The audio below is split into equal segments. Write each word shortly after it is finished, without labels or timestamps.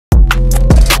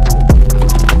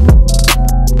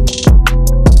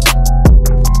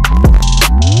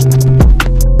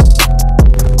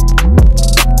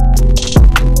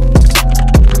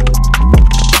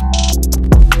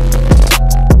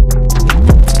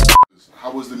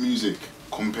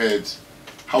compared?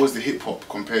 How was the hip hop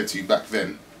compared to back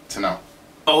then to now?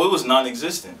 Oh, it was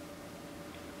non-existent.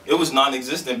 It was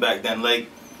non-existent back then. Like,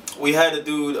 we had a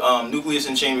dude, Nucleus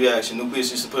and Chain Reaction.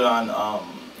 Nucleus used to put on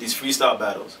these freestyle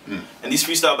battles. And these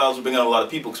freestyle battles were bringing out a lot of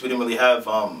people because we didn't really have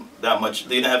that much.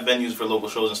 They didn't have venues for local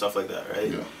shows and stuff like that,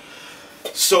 right? Yeah.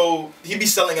 So he'd be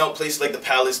selling out places like the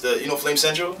Palace, you know Flame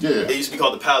Central? Yeah. They used to be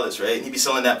called the Palace, right? And he'd be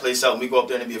selling that place out and we'd go up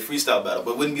there and it'd be a freestyle battle.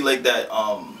 But it wouldn't be like that,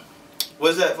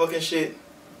 what's that fucking shit?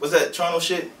 What's that Toronto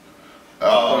shit?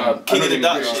 King of the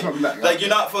Dot shit. Like, you're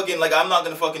not fucking, like, I'm not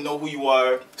gonna fucking know who you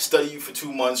are, study you for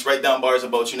 2 months, write down bars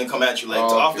about you, and then come at you. Like,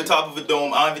 off the top of a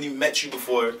dome, I haven't even met you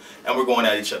before, and we're going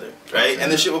at each other, right?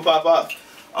 And this shit would pop off.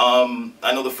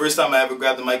 I know the first time I ever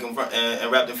grabbed the mic in front,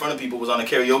 and rapped in front of people was on a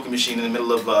karaoke machine in the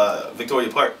middle of Victoria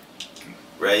Park,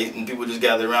 right? And people just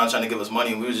gathered around trying to give us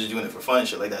money, and we were just doing it for fun and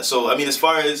shit like that. So, I mean, as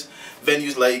far as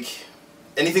venues like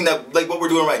anything that, like what we're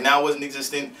doing right now wasn't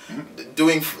existent,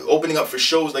 opening up for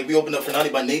shows, like we opened up for Naughty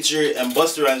by Nature and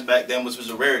Busta Rhymes back then, which was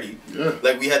a rarity. Yeah.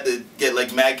 Like we had to get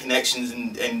like mad connections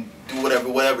and do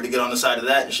whatever to get on the side of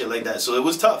that and shit like that. So it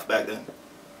was tough back then.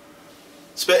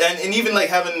 And even like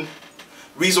having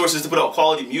resources to put out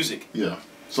quality music. Yeah.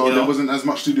 So there wasn't as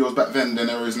much studios back then than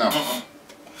there is now.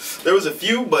 There was a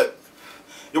few, but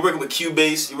you're working with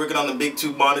Cubase, you're working on the big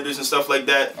tube monitors and stuff like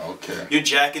that. Okay. You're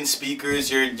jacking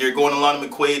speakers, you're going along to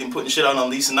McQuaid and putting shit out on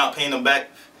lease and not paying them back.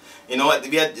 You know what?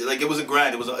 We had, like, it was a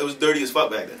grind. It was dirty as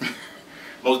fuck back then.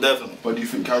 Most definitely. But do you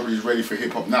think Calgary is ready for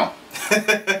hip hop now?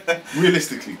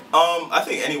 Realistically. I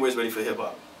think anywhere's ready for hip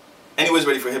hop. Anywhere's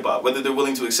ready for hip hop. Whether they're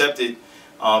willing to accept it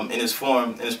in its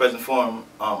present form,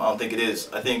 I don't think it is.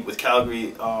 I think with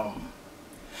Calgary,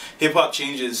 hip hop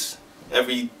changes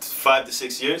every 5 to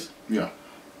 6 years. Yeah.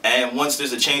 And once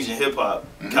there's a change in hip hop,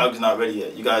 Calgary's not ready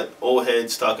yet. You got old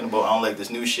heads talking about, I don't like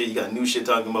this new shit. You got new shit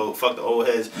talking about, fuck the old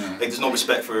heads. Like, there's no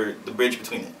respect for the bridge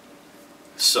between it.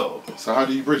 So how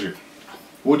do you bridge it?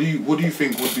 What do you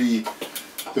think would be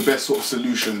the best sort of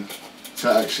solution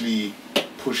to actually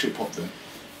push hip hop then?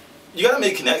 You gotta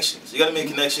make connections. You gotta make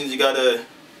connections. You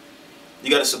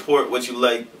gotta support what you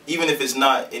like, even if it's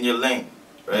not in your lane,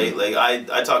 right? Like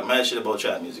I talk mad shit about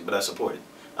trap music, but I support it.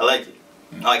 I like it.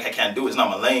 Not like I can't do it. It's not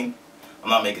my lane. I'm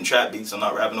not making trap beats. I'm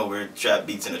not rapping over trap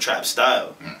beats in a trap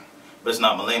style. But it's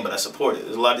not my lane, but I support it.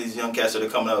 There's a lot of these young cats that are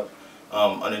coming up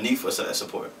underneath us that I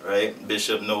support, right?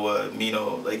 Bishop, Noah,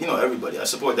 Mino, like, you know, everybody. I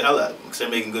support the hell out of them because they're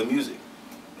making good music.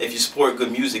 If you support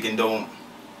good music and you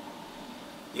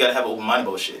gotta have an open mind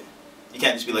about shit. You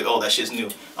can't just be like, oh, that shit's new.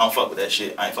 I don't fuck with that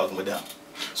shit. I ain't fucking with them.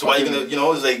 So why you gonna, you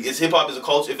know, it's like, hip hop is a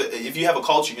culture. If you have a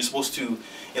culture, you're supposed to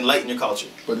enlighten your culture.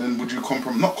 But then would you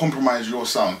not compromise your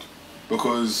sound?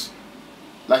 Because,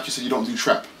 like you said, you don't do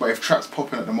trap. But if trap's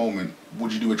popping at the moment,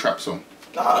 would you do a trap song?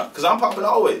 Nah, because I'm popping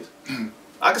always.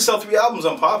 I can sell 3 albums,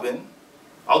 I'm popping.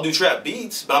 I'll do trap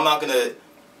beats, but I'm not gonna.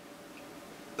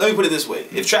 Let me put it this way: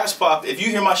 if traps pop, if you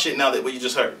hear my shit now, that what you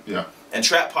just heard, and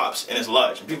trap pops and it's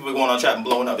large, and people are going on trap and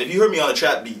blowing up. If you heard me on a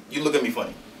trap beat, you look at me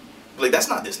funny. Like, that's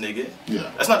not this nigga.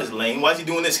 Yeah. That's not his lane. Why is he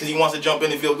doing this? Because he wants to jump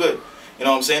in and feel good. You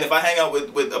know what I'm saying? If I hang out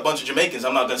with a bunch of Jamaicans,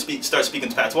 I'm not gonna start speaking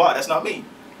patois. That's not me.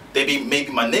 They be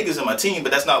maybe my niggas in my team,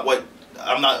 but that's not what.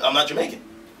 I'm not Jamaican.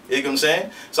 You know what I'm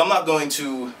saying? So I'm not going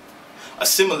to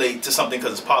assimilate to something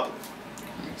because it's popular.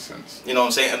 Makes sense. You know what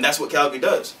I'm saying? And that's what Calgary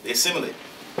does. They assimilate.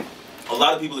 A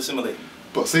lot of people assimilate.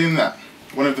 But saying that,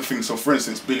 one of the things, so for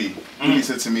instance, Billy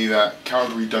said to me that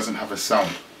Calgary doesn't have a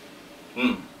sound.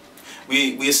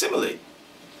 We assimilate.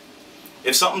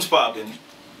 If something's popping,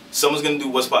 someone's gonna do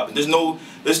what's popping. There's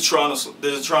a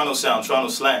Toronto sound, Toronto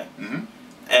slang.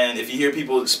 And if you hear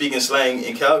people speaking slang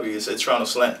in Calgary, it's a Toronto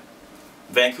slang.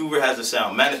 Vancouver has a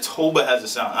sound. Manitoba has a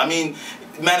sound. I mean,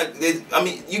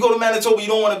 you go to Manitoba, you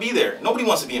don't want to be there. Nobody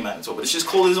wants to be in Manitoba. It's just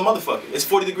cold as a motherfucker. It's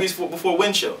 40 degrees before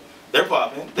wind chill. They're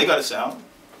popping. They got a sound.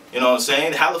 You know what I'm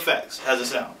saying? Halifax has a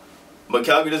sound. But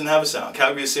Calgary doesn't have a sound.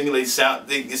 Calgary assimilates sound.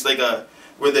 It's like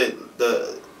we're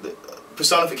the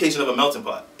personification of a melting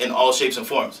pot in all shapes and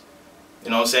forms. You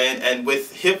know what I'm saying? And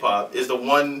with hip hop is the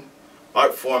one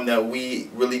art form that we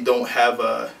really don't have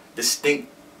a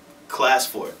distinct class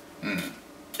for.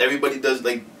 Everybody does,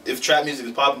 like, if trap music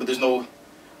is popping, but there's no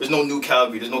new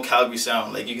Calgary, there's no Calgary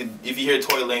sound. Like, if you hear a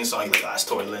Tory Lanez song, you're like, ah, it's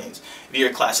Tory Lanez. If you hear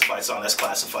a Classified song, that's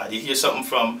Classified. You hear something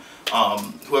from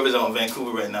whoever's out in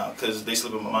Vancouver right now, because they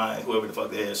slip in my mind, whoever the fuck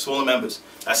they are. Swollen Members,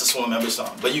 that's a Swollen Members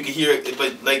song. But you can hear it,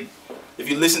 but like, if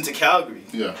you listen to Calgary,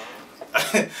 you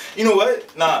know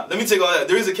what? Nah, let me take all that.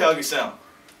 There is a Calgary sound.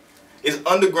 It's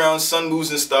underground, sun,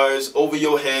 moons, and stars, over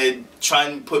your head,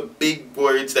 trying to put big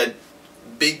words,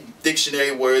 big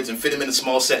dictionary words, and fit them into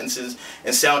small sentences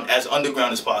and sound as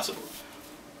underground as possible.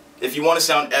 if you want to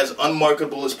sound as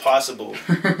unmarketable as possible,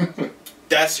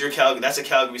 that's your Calgary. That's a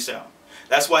Calgary sound.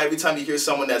 That's why every time you hear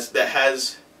someone that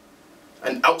has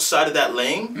an outside of that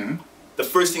lane, the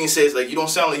first thing he says is like, you don't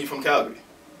sound like you're from Calgary.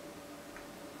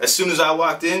 As soon as I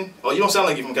walked in, oh, you don't sound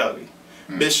like you're from Calgary.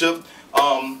 Bishop,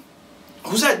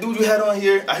 who's that dude you had on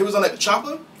here? He was on that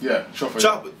Chopper? Yeah, Chopper.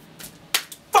 Chopper.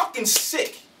 Fucking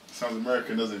sick. Sounds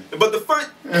American, doesn't he? But the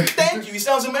first, thank you, he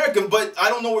sounds American, but I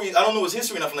don't know his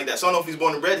history or nothing like that, so I don't know if he's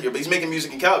born and bred here, but he's making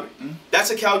music in Calgary.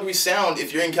 That's a Calgary sound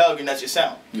if you're in Calgary and that's your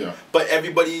sound. Yeah. But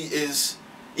everybody is,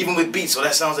 even with beats, so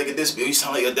that sounds like a this beat, you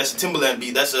sound like that's a Timberland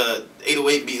beat, that's a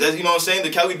 808 beat, that's, you know what I'm saying? The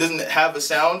Calgary doesn't have a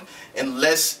sound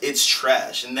unless it's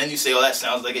trash, and then you say, oh, that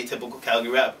sounds like a typical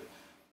Calgary rapper.